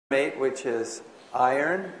thermate, which is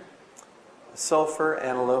iron, sulfur,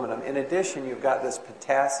 and aluminum. In addition, you've got this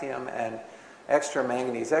potassium and extra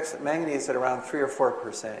manganese. Manganese at around 3 or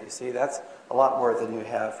 4%. You see, that's a lot more than you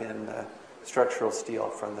have in structural steel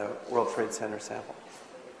from the World Trade Center sample.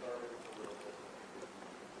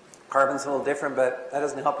 Carbon's a little different, but that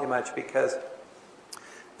doesn't help you much because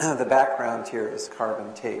the background here is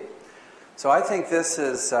carbon tape. So I think this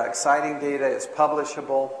is exciting data. It's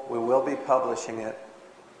publishable. We will be publishing it.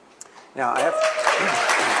 Now, I have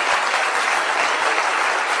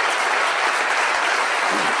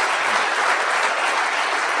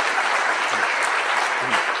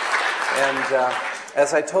and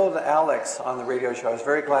as I told Alex on the radio show, I was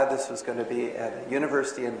very glad this was going to be at a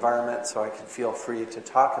university environment so I could feel free to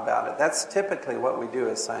talk about it. That's typically what we do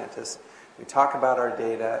as scientists. We talk about our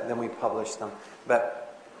data, then we publish them.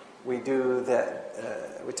 But we do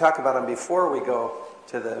that. We talk about them before we go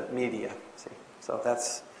to the media. See, so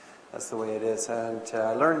that's the way it is. And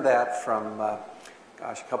I learned that from,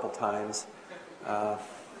 gosh, a couple times.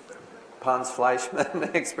 Pons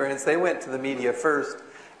Fleischmann experience. They went to the media first,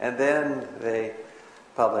 and then they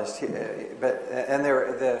published. And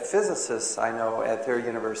the physicists I know at their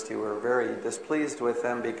university were very displeased with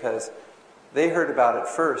them because they heard about it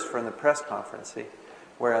first from the press conference. See?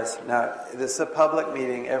 Whereas now this is a public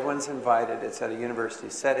meeting, everyone's invited, it's at a university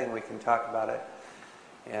setting, we can talk about it,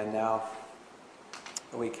 and now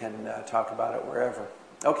we can talk about it wherever.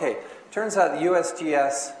 Okay, turns out the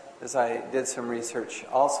USGS, as I did some research,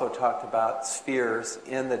 also talked about spheres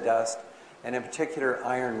in the dust, and in particular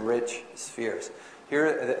iron-rich spheres.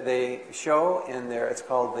 Here they show in there, it's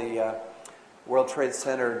called the World Trade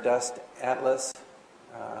Center Dust Atlas,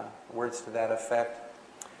 words to that effect.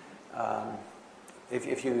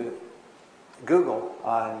 If you Google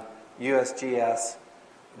on USGS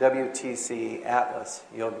WTC Atlas,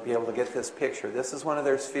 you'll be able to get this picture. This is one of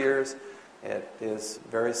their spheres. It is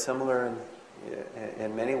very similar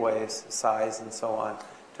in many ways, size and so on,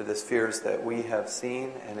 to the spheres that we have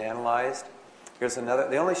seen and analyzed. Here's another.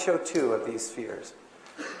 They only show 2 of these spheres.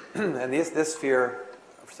 And this sphere,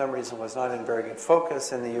 for some reason, was not in very good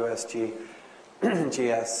focus in the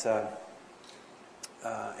USGS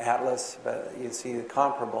Atlas, but you see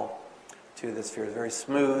comparable to the sphere. Very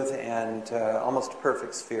smooth and almost a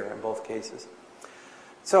perfect sphere in both cases.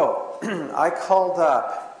 So I called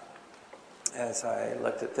up, as I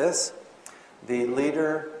looked at this, the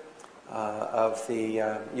leader of the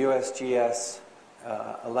USGS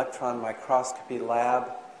electron microscopy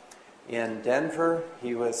lab in Denver.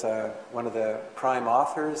 He was one of the prime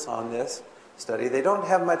authors on this study. They don't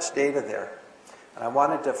have much data there. I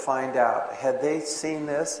wanted to find out, had they seen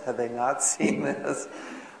this? Had they not seen this?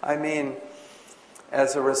 I mean,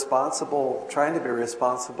 as a trying to be a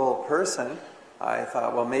responsible person, I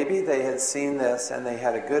thought, well, maybe they had seen this and they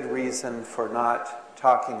had a good reason for not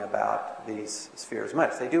talking about these spheres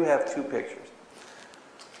much. They do have 2 pictures.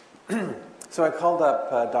 So I called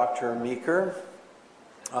up Dr. Meeker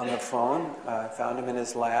on the phone. I found him in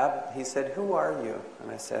his lab. He said, "Who are you?"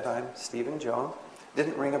 And I said, "I'm Steven Jones."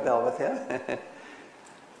 Didn't ring a bell with him.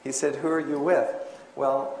 He said, "Who are you with?"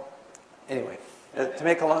 Well, anyway, to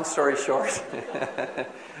make a long story short,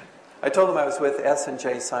 I told him I was with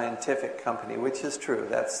S&J Scientific Company, which is true.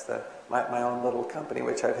 That's my own little company,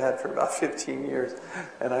 which I've had for about 15 years,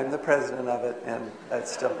 and I'm the president of it, and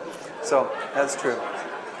that's still, so that's true.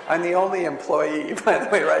 I'm the only employee, by the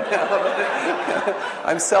way, right now.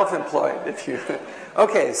 I'm self-employed, if you...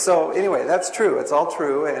 Okay, so anyway, that's true. It's all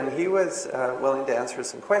true, and he was willing to answer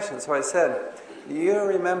some questions. So I said, do you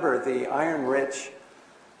remember the iron-rich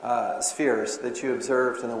spheres that you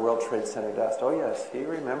observed in the World Trade Center dust? Oh, yes, he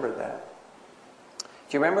remembered that.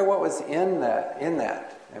 Do you remember what was in that?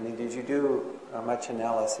 I mean, did you do much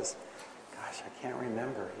analysis? Gosh, I can't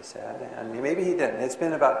remember, he said. And maybe he didn't. It's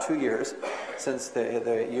been about 2 years since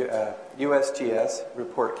the USGS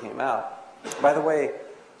report came out. By the way,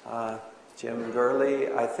 Jim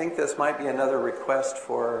Gurley, I think this might be another request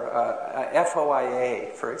for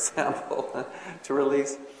FOIA, for example, to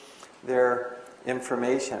release their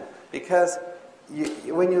information. Because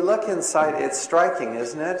when you look inside, it's striking,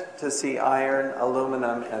 isn't it, to see iron,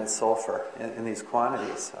 aluminum, and sulfur in these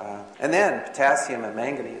quantities. And then potassium and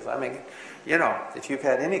manganese. I mean, you know, if you've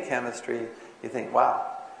had any chemistry, you think, wow,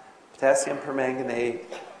 potassium permanganate,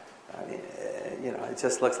 I mean, you know, it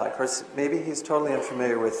just looks like. Of course, maybe he's totally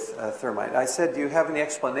unfamiliar with thermite. I said, do you have any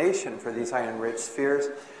explanation for these iron-rich spheres?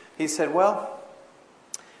 He said, well,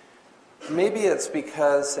 maybe it's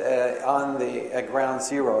because at ground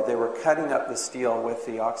zero, they were cutting up the steel with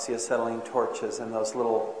the oxyacetylene torches, and those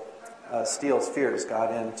little steel spheres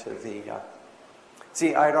got into the...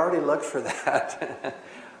 See, I'd already looked for that.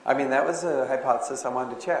 I mean, that was a hypothesis I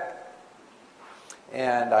wanted to check.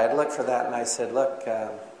 And I looked for that and I said, look,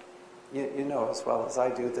 you know as well as I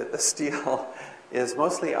do that the steel is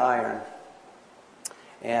mostly iron.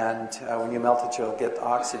 And when you melt it, you'll get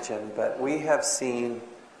oxygen. But we have seen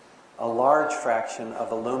a large fraction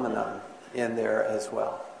of aluminum in there as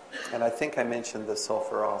well. And I think I mentioned the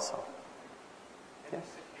sulfur also. Have you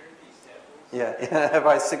secured these samples? Yeah, have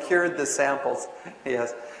I secured the samples?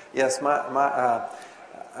 Yes, yes,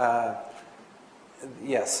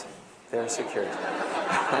 yes, they're secured.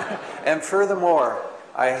 And furthermore,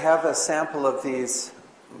 I have a sample of these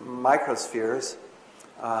microspheres.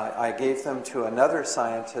 I gave them to another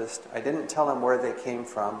scientist. I didn't tell him where they came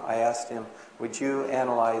from. I asked him, would you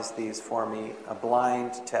analyze these for me, a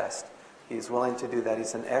blind test? He's willing to do that.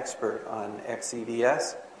 He's an expert on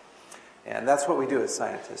X-EDS. And that's what we do as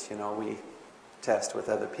scientists, you know, we test with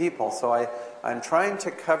other people. So I'm trying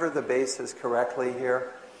to cover the bases correctly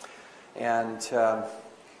here. And,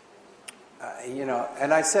 you know,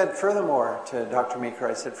 and I said furthermore to Dr. Meeker,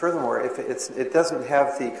 I said, furthermore, if it doesn't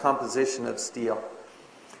have the composition of steel.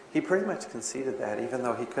 He pretty much conceded that, even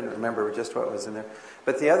though he couldn't remember just what was in there.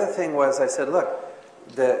 But the other thing was, I said, look,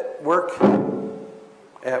 the work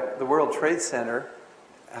at the World Trade Center,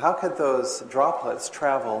 how could those droplets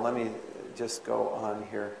travel? Let me just go on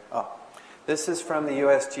here. Oh, this is from the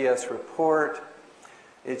USGS report.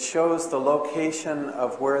 It shows the location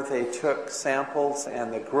of where they took samples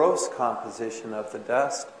and the gross composition of the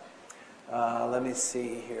dust. Let me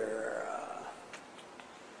see here.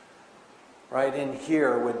 Right in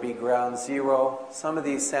here would be ground zero. Some of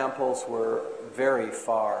these samples were very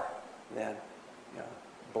far then, you know,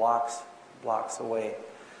 blocks away.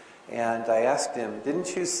 And I asked him,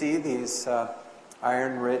 didn't you see these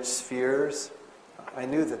iron-rich spheres? I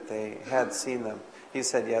knew that they had seen them. He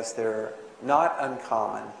said, yes, they're not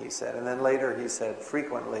uncommon, he said. And then later he said,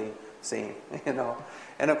 frequently seen, you know.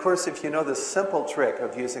 And of course, if you know the simple trick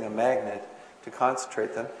of using a magnet to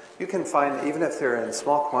concentrate them, you can find, even if they're in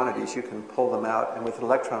small quantities, you can pull them out, and with an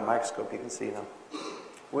electron microscope you can see them.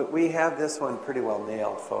 We have this one pretty well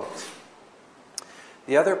nailed, folks.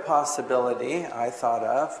 The other possibility I thought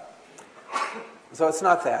of, so it's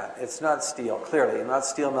not that. It's not steel, clearly. Not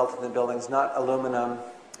steel melted in buildings, not aluminum.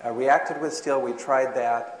 Reacted with steel, we tried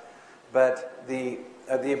that. But the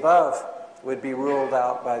above would be ruled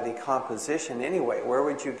out by the composition anyway. Where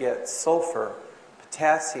would you get sulfur,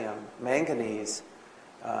 potassium, manganese,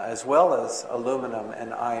 as well as aluminum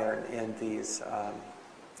and iron in these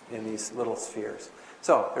little spheres?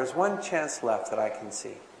 So there's one chance left that I can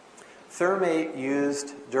see. Thermate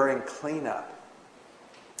used during cleanup.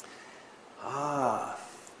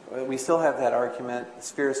 We still have that argument.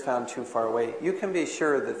 Spheres found too far away. You can be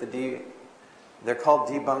sure that they're called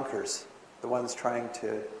debunkers, the ones trying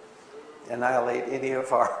to annihilate any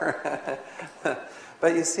of our...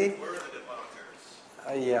 But you see... Where are the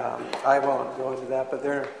debunkers? Yeah, I won't go into that, but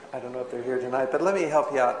I don't know if they're here tonight. But let me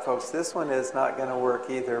help you out, folks. This one is not going to work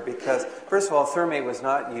either because, first of all, thermate was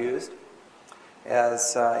not used.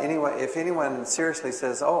 As if anyone seriously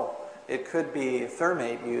says, oh, it could be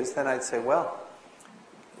thermate used, then I'd say, well,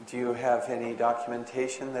 do you have any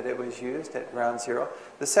documentation that it was used at ground zero?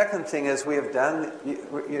 The second thing is we have done,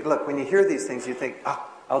 look, when you hear these things, you think,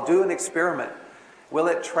 I'll do an experiment. Will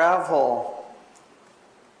it travel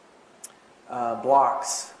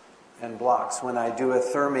blocks and blocks when I do a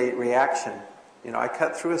thermate reaction? You know, I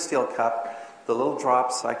cut through a steel cup, the little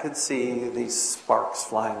drops, I could see these sparks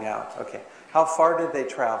flying out. Okay, how far did they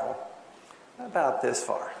travel? About this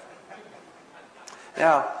far.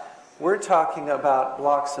 Now, we're talking about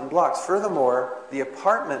blocks and blocks. Furthermore, the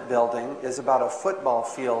apartment building is about a football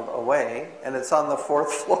field away, and it's on the 4th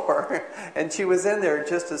floor. And she was in there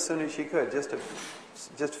just as soon as she could, just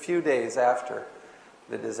a few days after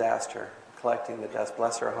the disaster, collecting the dust.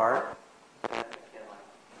 Bless her heart.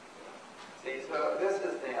 See, so this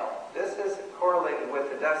is nailed. This is correlated with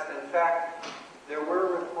the dust. In fact, there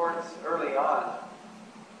were reports early on,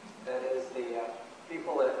 that is, the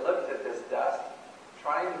people that looked at this dust,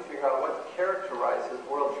 trying to figure out what characterizes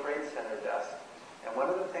World Trade Center dust. And one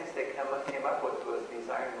of the things they came up with was these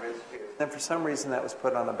iron-rich spheres. And for some reason that was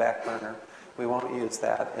put on the back burner. We won't use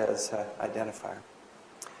that as identifier.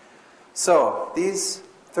 So these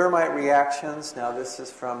thermite reactions, now this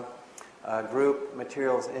is from a group,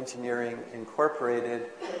 Materials Engineering Incorporated,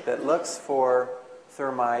 that looks for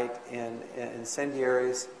thermite in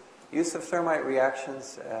incendiaries. Use of thermite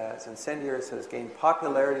reactions as incendiaries has gained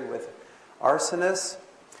popularity with arsonists.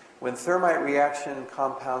 When thermite reaction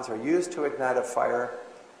compounds are used to ignite a fire,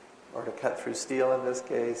 or to cut through steel in this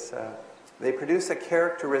case, They produce a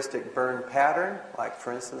characteristic burn pattern, like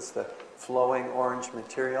for instance the flowing orange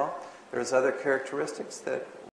material. There's other characteristics that